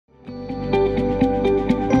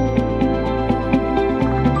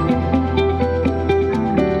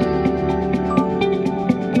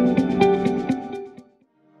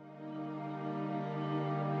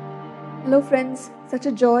Hello friends, such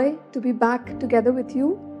a joy to be back together with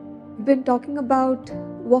you. We've been talking about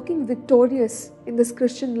walking victorious in this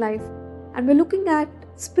Christian life, and we're looking at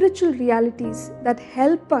spiritual realities that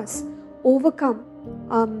help us overcome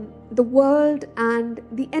the world and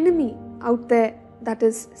the enemy out there, that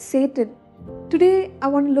is Satan. Today I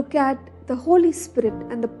want to look at the Holy Spirit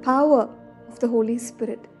and the power of the Holy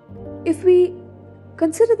Spirit. If we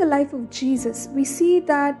consider the life of Jesus, we see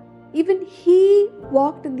that even he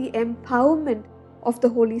walked in the empowerment of the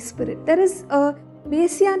Holy Spirit. There is a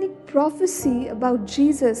messianic prophecy about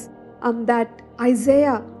Jesus that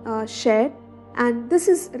Isaiah shared, and this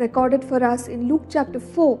is recorded for us in Luke chapter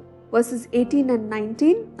 4 verses 18 and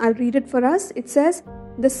 19. I'll read it for us. It says,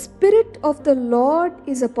 "The Spirit of the Lord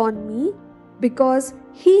is upon me, because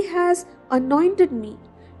he has anointed me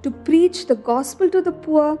to preach the gospel to the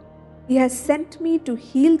poor. He has sent me to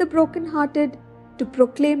heal the brokenhearted, to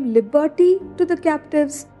proclaim liberty to the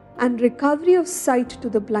captives and recovery of sight to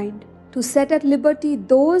the blind, to set at liberty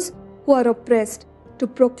those who are oppressed, to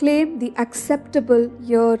proclaim the acceptable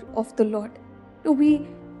year of the Lord." Now we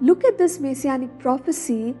look at this messianic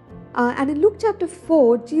prophecy, and in Luke chapter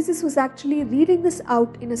 4, Jesus was actually reading this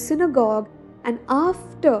out in a synagogue, and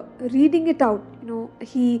after reading it out,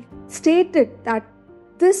 he stated that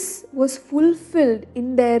this was fulfilled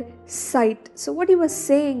in their sight. So what he was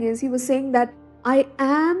saying is, he was saying that I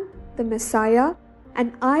am the Messiah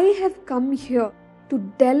and I have come here to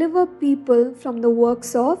deliver people from the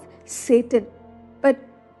works of Satan. But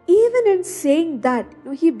even in saying that,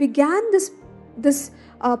 he began this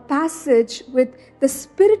passage with the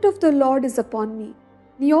Spirit of the Lord is upon me.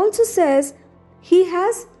 He also says he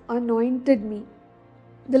has anointed me.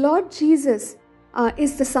 The Lord Jesus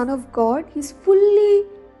is the Son of God. He's fully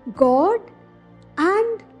God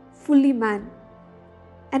and fully man.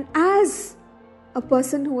 And as a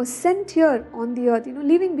person who was sent here on the earth,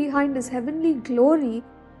 leaving behind his heavenly glory,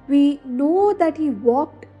 we know that he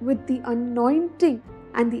walked with the anointing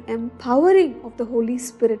and the empowering of the Holy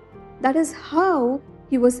Spirit. That is how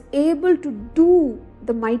he was able to do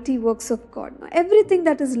the mighty works of God. Now, everything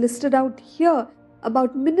that is listed out here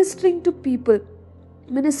about ministering to people,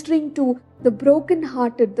 ministering to the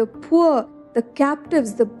brokenhearted, the poor, the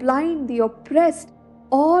captives, the blind, the oppressed,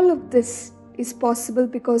 all of this is possible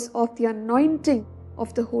because of the anointing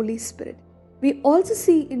of the Holy Spirit. We also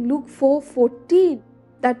see in Luke 4:14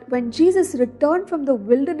 that when Jesus returned from the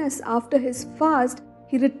wilderness after his fast,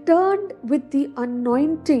 he returned with the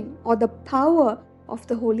anointing or the power of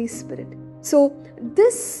the Holy Spirit. So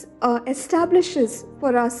this establishes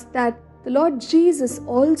for us that the Lord Jesus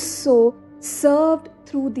also served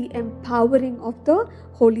through the empowering of the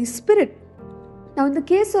Holy Spirit. Now in the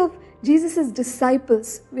case of Jesus'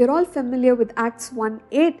 disciples, we are all familiar with Acts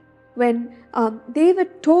 1:8, when they were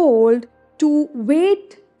told to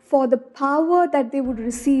wait for the power that they would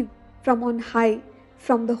receive from on high,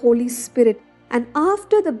 from the Holy Spirit. And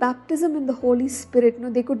after the baptism in the Holy Spirit,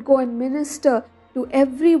 they could go and minister to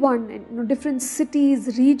everyone in different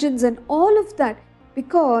cities, regions, and all of that,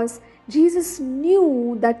 because Jesus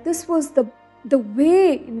knew that this was the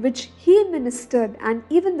way in which he ministered, and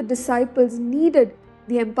even the disciples needed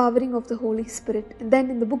the empowering of the Holy Spirit. And then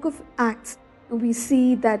in the book of Acts, we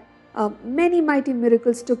see that many mighty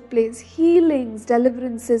miracles took place, healings,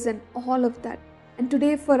 deliverances, and all of that. And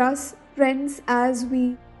today for us, friends, as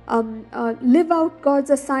we live out God's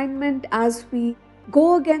assignment, as we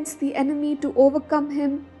go against the enemy to overcome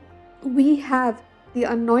him, we have the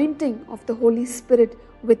anointing of the Holy Spirit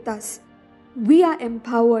with us. We are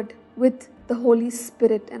empowered with the Holy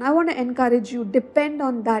Spirit, and I want to encourage you, depend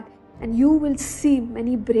on that, and you will see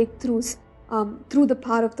many breakthroughs through the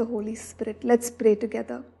power of the Holy Spirit. Let's pray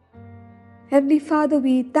together. Heavenly Father,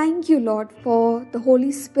 we thank you, Lord, for the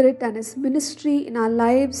Holy Spirit and his ministry in our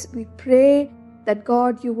lives. We pray that,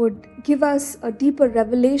 God, you would give us a deeper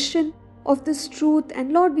revelation of this truth.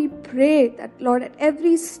 And Lord, we pray that, Lord, at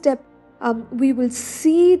every step we will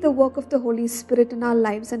see the work of the Holy Spirit in our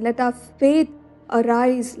lives, and let our faith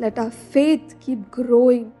arise, let our faith keep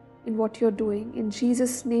growing in what you're doing. In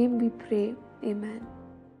Jesus' name we pray. Amen.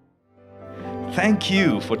 Thank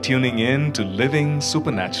you for tuning in to Living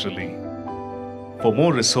Supernaturally. For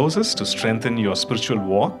more resources to strengthen your spiritual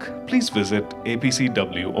walk, please visit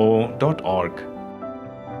apcwo.org.